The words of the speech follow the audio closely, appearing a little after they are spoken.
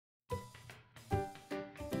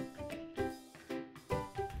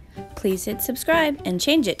please hit subscribe and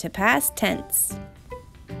change it to past tense.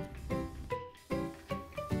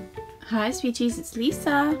 Hi Speechies, it's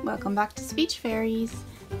Lisa. Welcome back to Speech Fairies.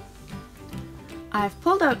 I've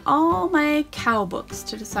pulled out all my cow books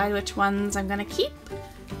to decide which ones I'm going to keep.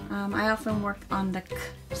 I often work on the K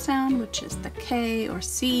sound, which is the K or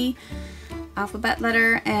C alphabet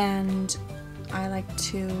letter, and I like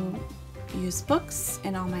to use books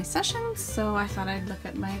in all my sessions, so I thought I'd look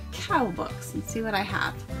at my cow books and see what I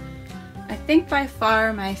have. I think by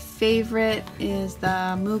far my favorite is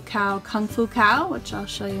the Moo Cow Kung Fu Cow, which I'll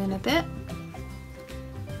show you in a bit.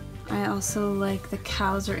 I also like the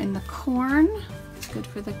Cows Are in the Corn. It's good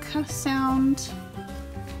for the K sound.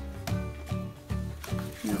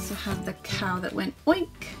 We also have the Cow That Went Oink,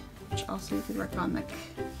 which also you could work on the K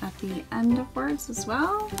at the end of words as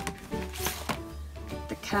well.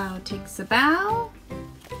 The Cow Takes a Bow.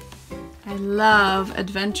 I love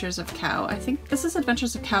Adventures of Cow. I think this is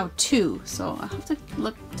Adventures of Cow 2, so I'll have to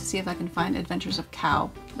look to see if I can find Adventures of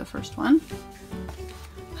Cow, the first one.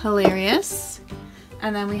 Hilarious.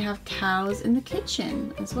 And then we have Cows in the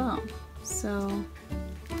Kitchen as well. So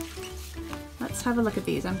let's have a look at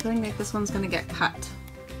these. I'm feeling like this one's going to get cut.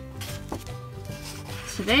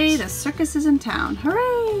 Today the circus is in town.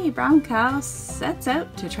 Hooray! Brown Cow sets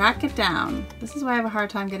out to track it down. This is why I have a hard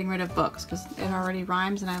time getting rid of books, because it already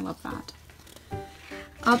rhymes and I love that.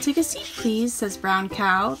 I'll take a seat, please, says Brown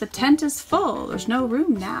Cow. The tent is full. There's no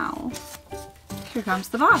room now. Here comes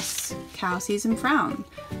the boss. Cow sees him frown.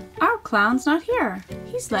 Our clown's not here.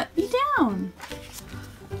 He's let me down.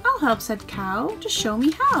 I'll help, said Cow. Just show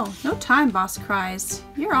me how. No time, boss cries.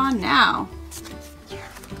 You're on now.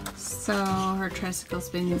 So her tricycle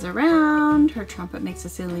spins around, her trumpet makes a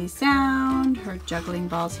silly sound, her juggling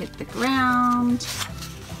balls hit the ground,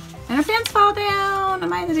 and her pants fall down.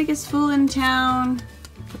 Am I the biggest fool in town?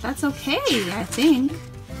 But that's okay, I think.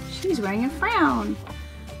 She's wearing a frown.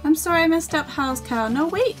 I'm sorry I messed up, howls Cow. No,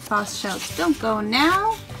 wait, boss shouts. Don't go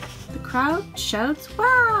now. The crowd shouts,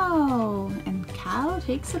 wow, and Cow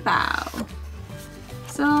takes a bow.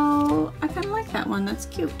 So I kind of like that one. That's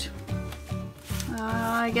cute.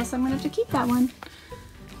 I guess I'm gonna have to keep that one.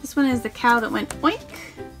 This one is the Cow That Went Oink.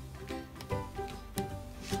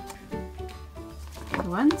 There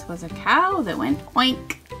once was a cow that went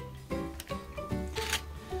oink.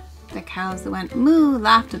 The cows that went moo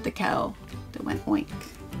laughed at the cow that went oink.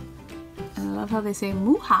 And I love how they say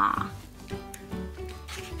moo-ha.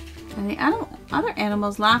 And the other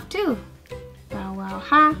animals laugh too. Bow wow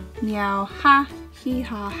ha, meow ha, hee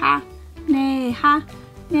ha ha, nay ha,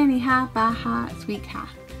 nanny ha, ba ha, squeak ha.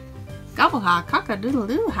 Gobble ha,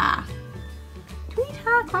 cock-a-doodle-doo ha. Tweet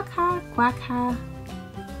ha, cluck ha, quack ha.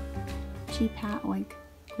 Cheep ha, oink,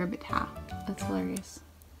 ribbit ha. That's hilarious.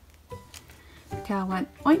 The cow went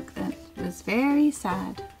oink and was very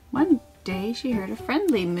sad. One day she heard a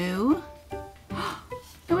friendly moo.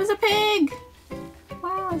 It was a pig!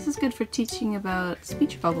 Wow, this is good for teaching about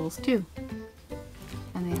speech bubbles too.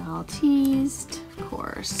 And they all teased, of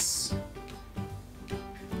course.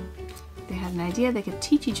 They had an idea they could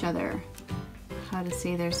teach each other how to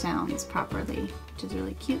say their sounds properly, which is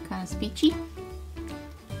really cute, kind of speechy.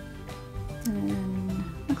 And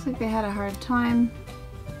looks like they had a hard time.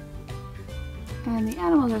 And the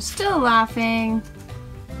animals are still laughing.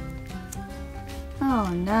 Oh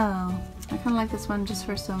no. I kind of like this one just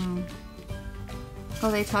for some... Oh,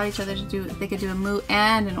 they taught each other to do, they could do a moo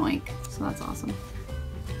and an oink. So that's awesome.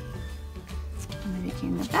 And they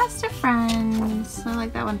became the best of friends. I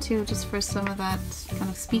like that one too, just for some of that kind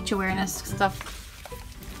of speech awareness stuff.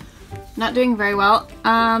 Not doing very well.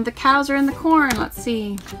 The cows are in the corn. Let's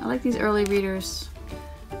see. I like these early readers.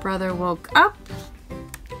 Brother woke up.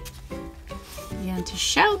 Began to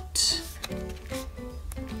shout.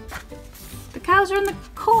 The cows are in the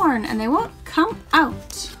corn and they won't come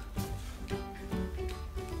out.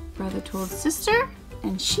 Brother told sister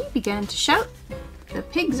and she began to shout. The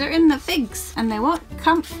pigs are in the figs and they won't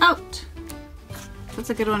come out. That's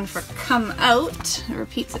a good one for come out. It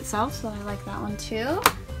repeats itself, so I like that one too.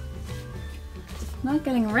 Not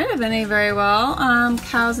getting rid of any very well.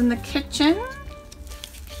 Cows in the Kitchen.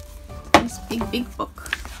 Nice big book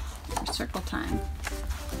for circle time.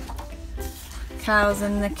 Cows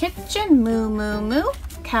in the kitchen, moo moo moo.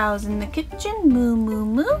 Cows in the kitchen, moo moo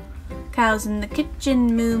moo. Cows in the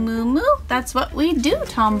kitchen, moo moo moo. That's what we do,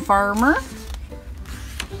 Tom Farmer.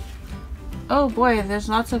 Oh boy, there's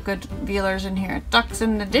lots of good velars in here. Ducks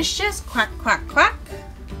in the dishes, quack quack quack.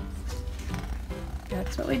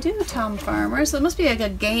 That's what we do, Tom Farmer. So it must be like a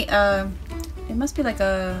game. It must be like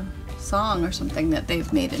a song or something that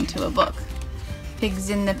they've made into a book. Pigs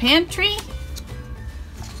in the pantry.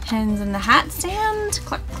 Pens in the hat stand.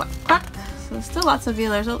 Cluck, cluck, cluck. So there's still lots of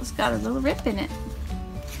velars. Oh, it's got a little rip in it.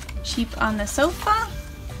 Sheep on the sofa.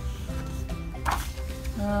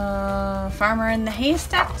 Farmer in the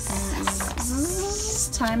haystacks.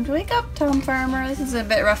 Time to wake up, Tom Farmer. This is a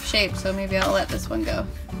bit rough shape, so maybe I'll let this one go.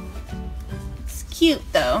 It's cute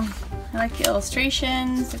though. I like the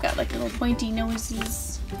illustrations. They've got like little pointy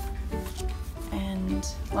noses. And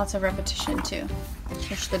lots of repetition too.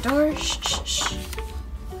 Push the door. Shh, shh, shh.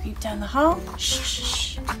 Creep down the hall. Shh, shh,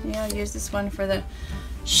 shh. Yeah, I'll use this one for the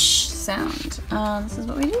shh sound. This is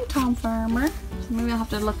what we do, Tom Farmer. So maybe I'll have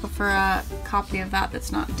to look for a copy of that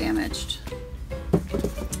that's not damaged.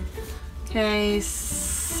 Okay,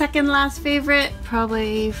 second last favorite,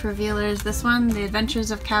 probably for velars, this one, The Adventures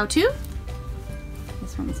of Cow 2.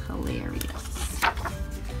 This one's hilarious.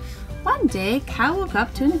 One day, Cow woke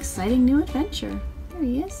up to an exciting new adventure. There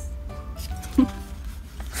he is.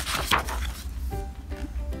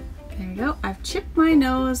 There you go. I've chipped my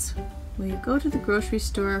nose. Will you go to the grocery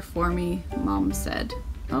store for me? Mom said.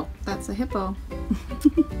 Oh, that's a hippo.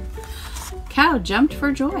 Cow jumped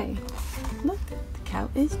for joy. Look, the cow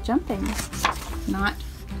is jumping. Not.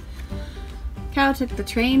 Cow took the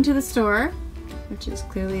train to the store, which is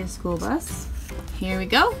clearly a school bus. Here we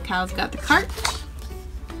go. Cow's got the cart.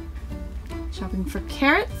 Shopping for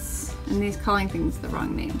carrots. And he's calling things the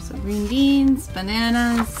wrong name. So green beans,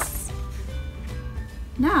 bananas.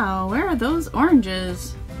 Now, where are those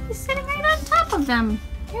oranges? He's sitting right on top of them.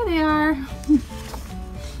 Here they are.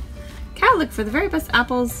 Cow looked for the very best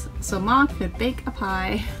apples so Ma could bake a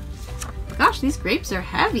pie. Gosh, these grapes are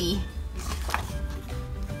heavy.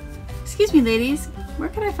 Excuse me, ladies. Where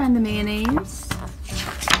can I find the mayonnaise?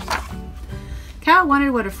 Cow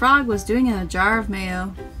wondered what a frog was doing in a jar of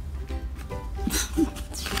mayo.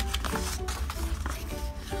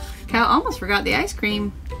 Cow almost forgot the ice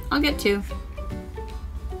cream. I'll get two.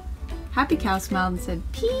 Happy Cow smiled and said,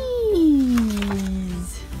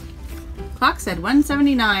 peas. Clock said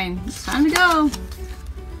 1:79. It's time to go.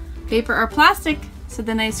 Paper or plastic? Said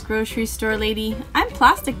the nice grocery store lady. I'm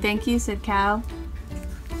plastic, thank you, said Cow.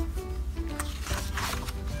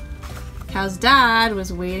 Cow's dad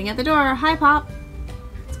was waiting at the door. Hi, Pop.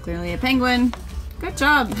 It's clearly a penguin. Good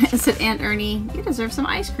job, said Aunt Ernie. You deserve some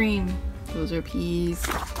ice cream. Those are peas.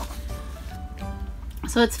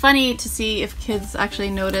 So it's funny to see if kids actually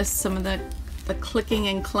notice some of the clicking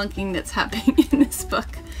and clunking that's happening in this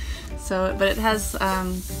book. So, but it has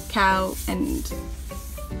Cow and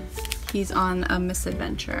he's on a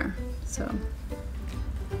misadventure. So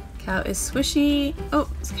Cow is swishy. Oh,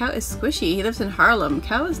 Cow is squishy. He lives in Harlem.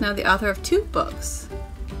 Cow is now the author of 2 books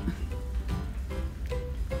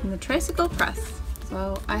in the Tricycle Press.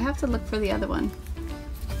 So I have to look for the other one.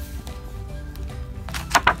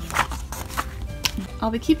 I'll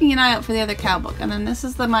be keeping an eye out for the other Cow book. And then this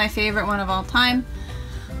is my favorite one of all time.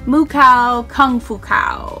 Moo Cow, Kung Fu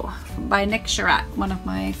Cow by Nick Sherratt, one of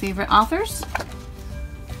my favorite authors.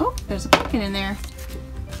 Oh, there's a pumpkin in there.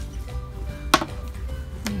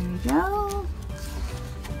 There we go.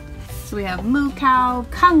 So we have Moo Cow,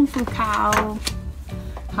 Kung Fu Cow,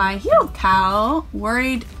 High-Heeled Cow,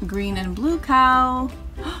 Worried Green and Blue Cow,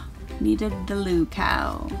 Needed the Loo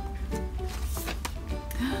Cow.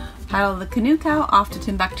 Paddle the Canoe Cow, Off to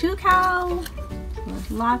Timbuktu Cow. There's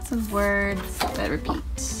lots of words that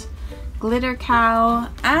repeat. Glitter Cow,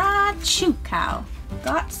 Achoo Cow,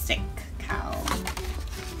 Got Sick Cow.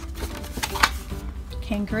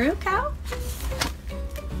 Kangaroo Cow,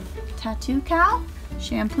 Tattoo Cow,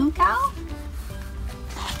 Shampoo Cow,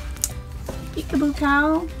 Peekaboo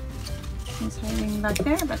Cow. He's hiding back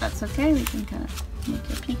there, but that's okay. We can kind of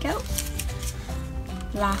make a peek out.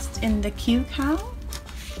 Last in the Queue Cow.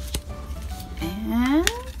 And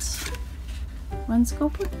one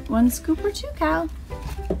scoop or 2 Cow.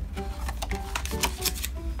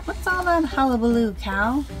 What's all that hullabaloo,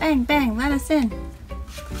 Cow? Bang, bang, let us in.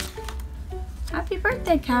 Happy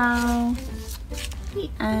birthday, Cow. The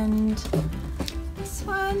end. This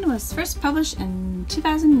one was first published in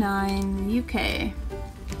 2009, UK.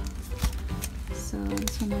 So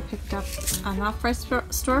this one I picked up on an off-price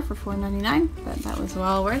store for $4.99, but that was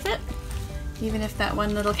well worth it. Even if that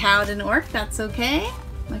one little cow didn't work, that's okay.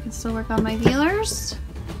 I can still work on my velars.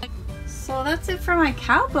 So that's it for my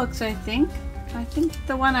cow books, I think. I think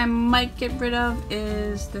the one I might get rid of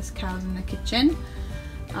is this Cows in the Kitchen.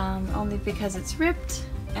 Only because it's ripped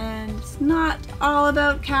and it's not all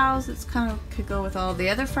about cows. It's kind of could go with all the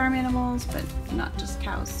other farm animals, but not just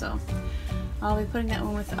cows. So I'll be putting that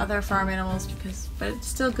one with other farm animals but it's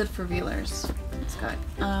still good for velars. It's got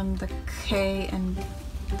the K and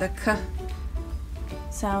the K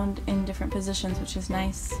sound in different positions, which is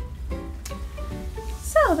nice.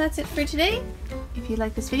 So that's it for today. If you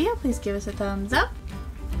like this video, please give us a thumbs up.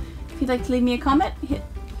 If you'd like to leave me a comment,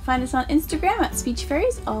 find us on Instagram at Speech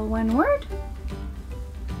Fairies, all one word.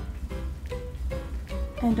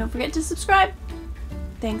 And don't forget to subscribe.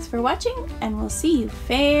 Thanks for watching, and we'll see you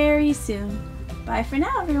very soon. Bye for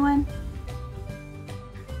now, everyone.